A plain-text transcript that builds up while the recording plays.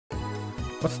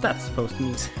What's that supposed to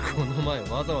mean? この前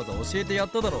わざわざ教えてやっ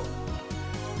ただろう。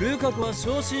ルカ子は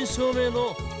正真正銘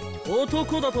の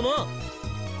男だとな。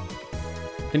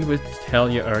Didn't we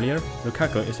tell you earlier?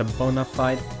 Lukaku is a bona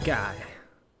fide guy.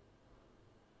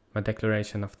 My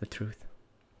declaration of the truth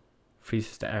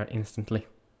freezes the air instantly.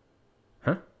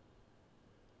 Huh?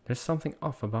 There's something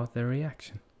off about their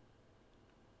reaction.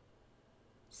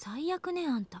 最悪ね、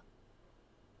あんた。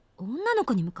女の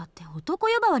子に向かって男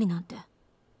呼ばわりなんて。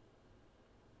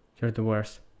You're the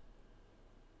worst.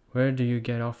 Where do you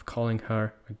get off calling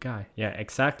her a guy? Yeah,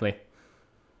 exactly.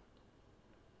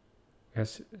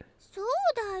 Yes. そう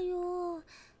だよ。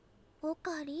オ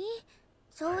カリン、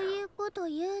そういうこと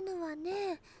言うのは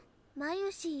ね、マ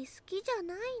ユシ好きじゃ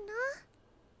ないな。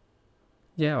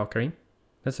Yeah, Okarin.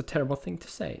 That's a terrible thing to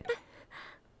say.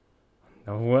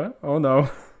 No, what? Oh no.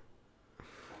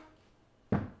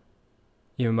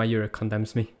 Even Mayuri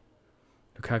condemns me.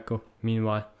 Lukaku,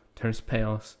 meanwhile, turns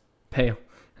pale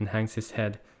and hangs his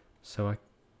head so I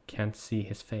can't see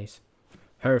his face.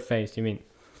 Her face, you mean?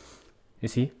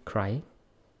 Is he crying?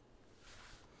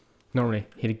 Normally,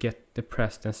 he'd get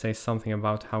depressed and say something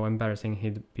about how embarrassing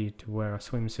he'd be to wear a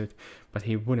swimsuit, but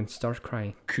he wouldn't start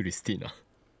crying. クリスティーナ、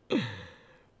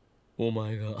お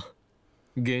前が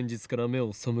現実から目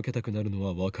を背けたくなるの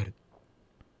はわかる。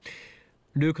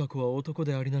ルカ子は男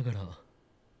でありながら、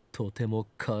とても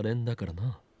可憐だから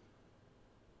な。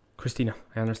Christina,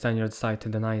 I understand your desire to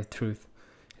deny the truth.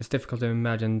 It's difficult to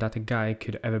imagine that a guy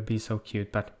could ever be so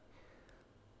cute, but...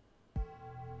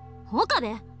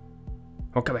 Okabe!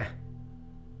 Okabe!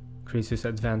 Krisus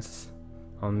advances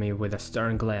on me with a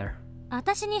stern glare.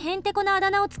 私にへんてこなあ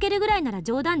だ名をつけるぐらいなら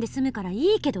冗談で済むから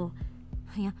いいけど、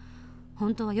いや、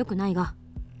本当は良くないが。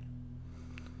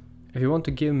If you want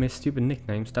to give me stupid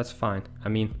nicknames, that's fine.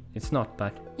 I mean, it's not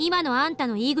bad. 今のあんた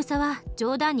の言い草は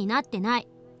冗談になってない。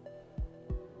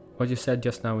What you said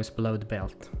just now is below the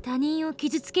belt. 他人を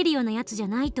傷つけるようなやつじゃ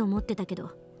ないと思ってたけど、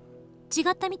違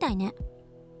ったみたいね。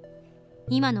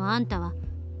今のあんたは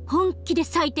本気で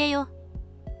最低よ。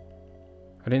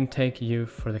I didn't take you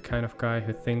for the kind of guy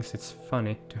who thinks it's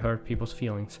funny to hurt people's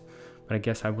feelings, but I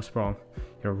guess I was wrong.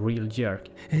 You're a real jerk,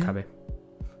 Okabe.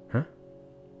 Huh?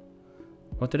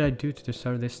 What did I do to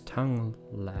deserve this tongue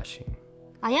lashing?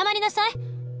 謝りなさい。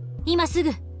今す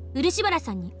ぐ漆原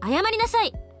さんに謝りなさ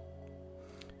い。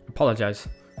Apologize.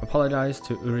 Apologize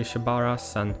to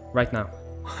Urishibara-san right now.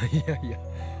 いやいや、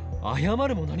謝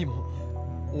るも何も。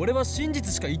俺は真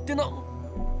実しか言ってな。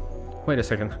Wait a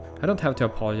second. I don't have to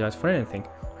apologize for anything.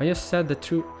 I just said the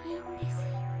truth.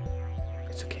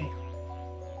 It's okay.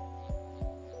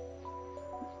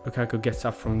 Lukaku gets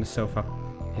up from the sofa.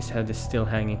 His head is still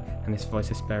hanging and his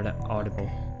voice is barely audible.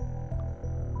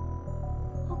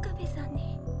 岡部さん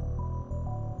に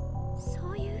そ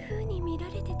ういう風に見ら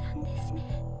れてたんですね。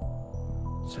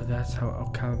So that's how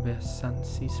Okabe-san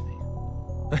sees me.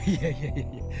 いやいやいや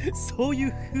いや、そうい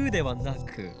う風ではな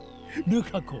く、ル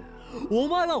カ子、お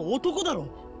前は男だろ。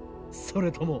そ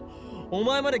れともお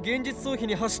前まで現実逃避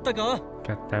に走ったか？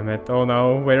 God damn it. Oh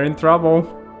no, we're in trouble.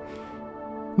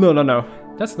 No, no, no.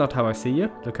 That's not how I see you,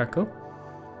 Lukaku.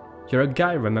 You're a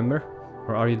guy, remember?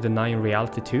 Or are you denying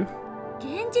reality too?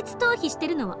 現実逃避して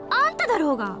るのはあんただ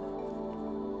ろうが。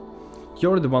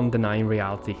You're the one denying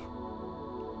reality.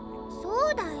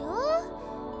 そうだよ。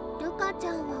ルカち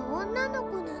ゃんは女の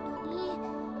子なのに、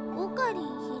オカリン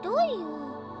ひどいよ。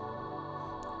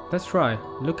That's right.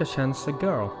 Luka-chan's a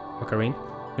girl, Okarin.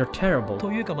 You're terrible.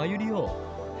 というかマユリよ、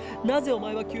なぜお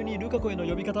前は急にルカ子への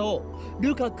呼び方を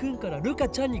ルカ君からルカ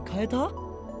ちゃんに変えた？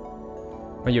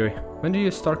 Mayuri, when did you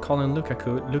start calling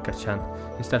Lukaku Luka-chan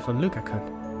instead of Luka-kun?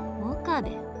 岡部、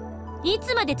い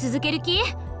つまで続ける気？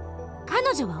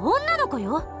彼女は女の子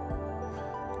よ。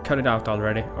Cut it out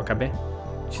already, Okabe.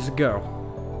 She's a girl.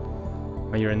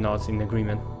 Mayuri nods in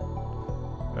agreement.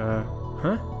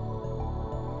 Huh?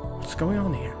 What's going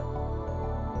on here?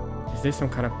 Is this some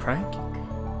kind of prank?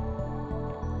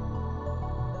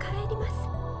 帰ります。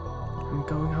I'm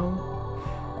going home.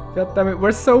 God damn it,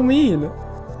 we're so mean!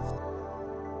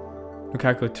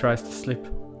 Lukaku tries to slip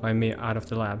by me out of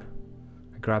the lab.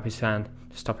 I grab his hand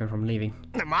to stop him from leaving.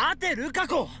 待てルカ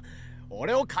子、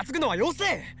俺を担ぐのはよ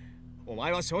せ。お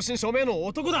前は正真正銘の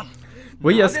男だ。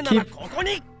 We な just ぜなら keep... ここ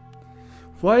に。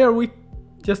 Why are we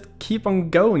just keep on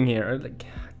going here? Like,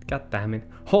 God damn it.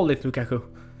 Hold it, Lukaku.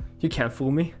 You can't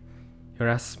fool me. You're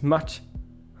as much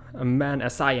a man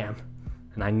as I am.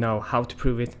 And I know how to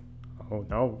prove it. Oh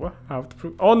no, how to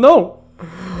prove... Oh no!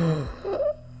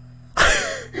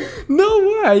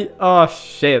 No way! Oh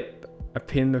shit. I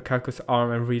pinned Lukaku's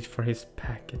arm and reached for his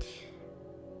package.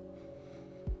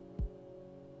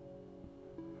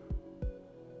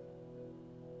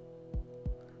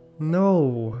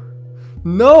 No.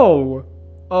 No!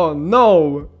 Oh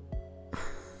no!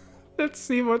 Let's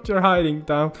see what you're hiding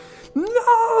down.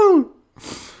 No!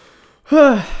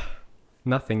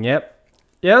 Nothing yet.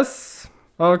 Yes!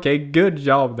 Okay, good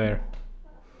job there.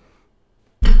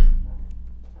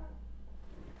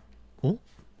 Oh?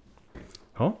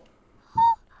 Oh?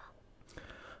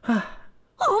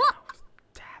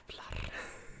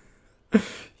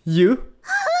 You?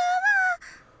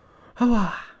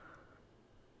 Hououin.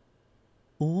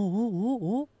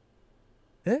 Oh?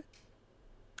 Eh?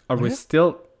 Are we What?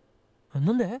 still...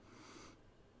 なんで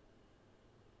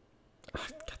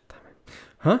God damn it.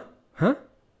 Huh? Huh?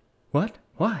 What?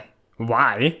 Why?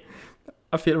 Why?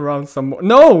 I feel around some more.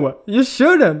 No! You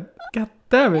shouldn't! God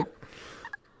damn it.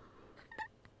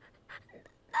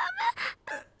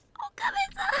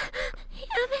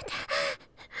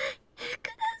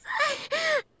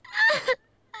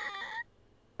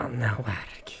 Oh no,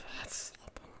 that's...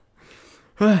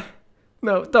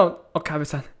 No, don't,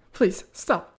 Okabe-san. Please,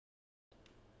 stop.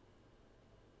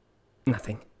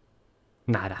 Nothing.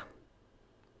 Nada.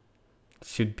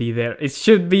 Should be there. It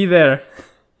should be there.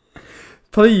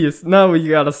 Please, now we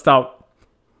gotta stop.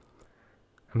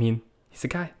 I mean, he's a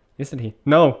guy, isn't he?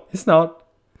 No, he's not.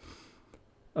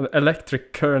 An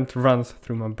electric current runs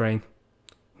through my brain.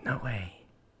 No way.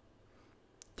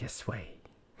 Just wait.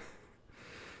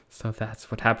 So that's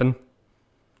what happened.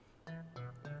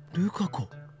 ルカ子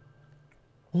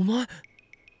お前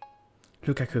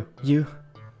Lukaku, you.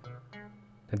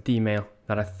 The D-mail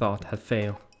that I thought had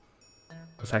failed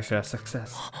was actually a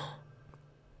success.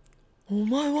 お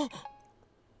前は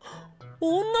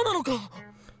女なのか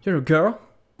You're a girl?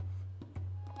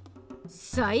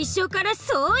 最初から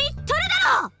そう言っとる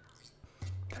だろ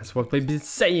That's what we've been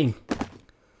saying.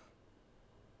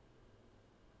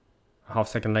 A half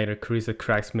second later, Carissa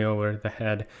cracks me over the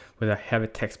head with a heavy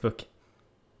textbook.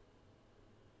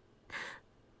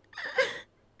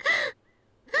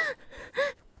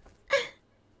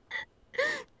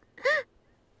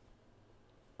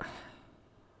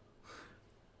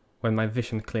 When my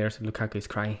vision clears, Lukaku is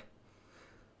crying.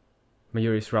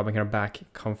 Mayuri is rubbing her back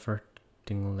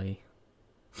comfortingly.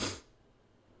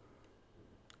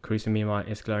 Carissa meanwhile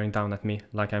is glaring down at me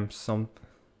like I'm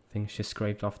something she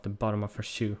scraped off the bottom of her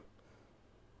shoe.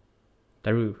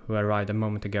 Daru, who arrived a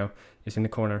moment ago, is in the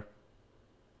corner,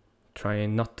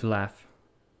 trying not to laugh.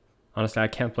 Honestly, I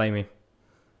can't blame him.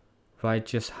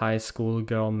 Righteous high school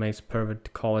girl makes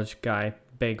pervert college guy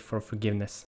beg for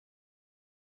forgiveness.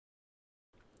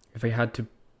 If I had to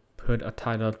put a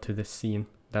title to this scene,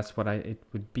 that's what it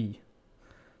would be.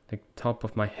 The top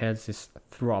of my head is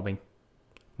throbbing.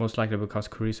 Most likely because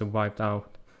Carissa wiped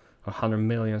out 100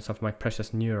 million of my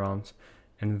precious neurons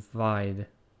envied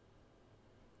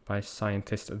by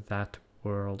scientists the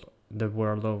world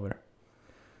over.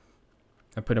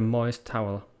 I put a moist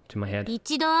towel to my head.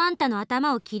 一度あんたの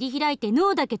頭を切り開いて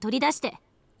脳だけ取り出して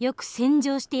よく洗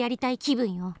浄してやりたい気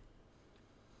分よ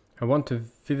I want to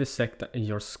vivisect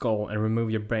your skull and remove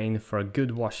your brain for a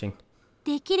good washing.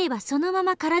 できればそのま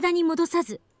ま体に戻さ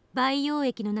ず培養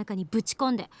液の中にぶち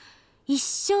込んで一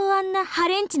生あんなハ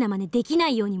レンチな真似できな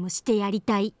いようにもしてやり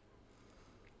たい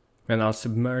And I'll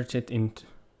submerge it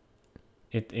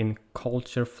in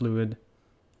culture fluid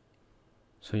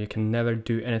so you can never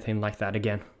do anything like that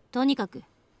again. とにかく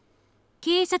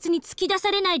警察に突き出さ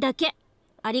れないだけ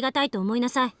ありがたいと思いな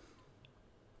さい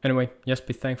Anyway, just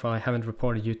be thankful I haven't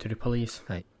reported you to the police.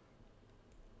 はい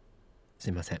す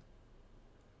いません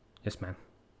Yes, ma'am.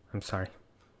 I'm sorry.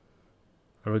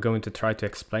 Are we going to try to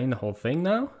explain the whole thing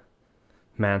now?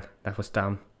 Man, that was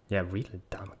dumb. Yeah, really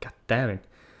dumb. God damn it.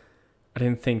 I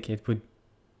didn't think it would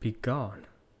be gone.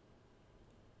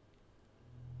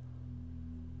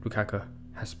 Lukaku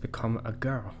has become a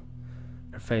girl.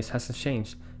 Her face hasn't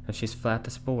changed, and she's flat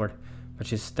as a board, but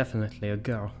she's definitely a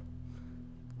girl.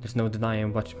 There's no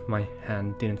denying what my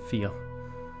hand didn't feel.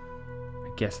 I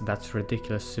guess that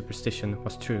ridiculous superstition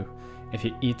was true. If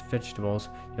you eat vegetables,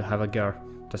 you'll have a girl.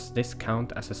 Does this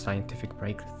count as a scientific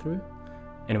breakthrough?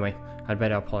 Anyway, I'd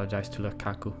better apologize to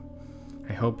Lukaku.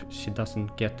 I hope she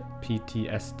doesn't get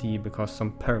PTSD because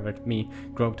some pervert me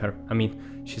groped her. I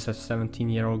mean, she's a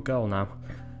 17-year-old girl now,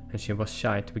 and she was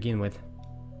shy to begin with.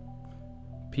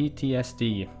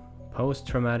 PTSD,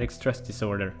 Post-Traumatic Stress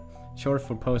Disorder, short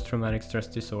for Post-Traumatic Stress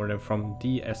Disorder from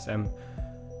DSM-IV,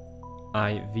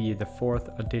 the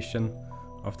 4th edition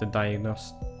of the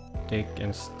Diagnostic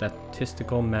and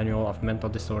Statistical Manual of Mental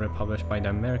Disorder published by the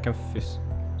American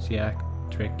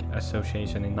Psychiatric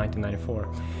Association in 1994,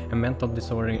 a mental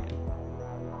disorder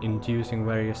inducing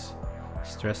various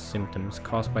stress symptoms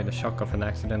caused by the shock of an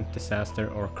accident, disaster,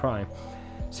 or crime.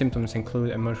 Symptoms include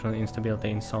emotional instability,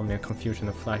 insomnia, confusion,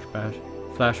 and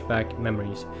flashback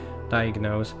memories.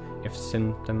 Diagnose if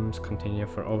symptoms continue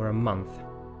for over a month.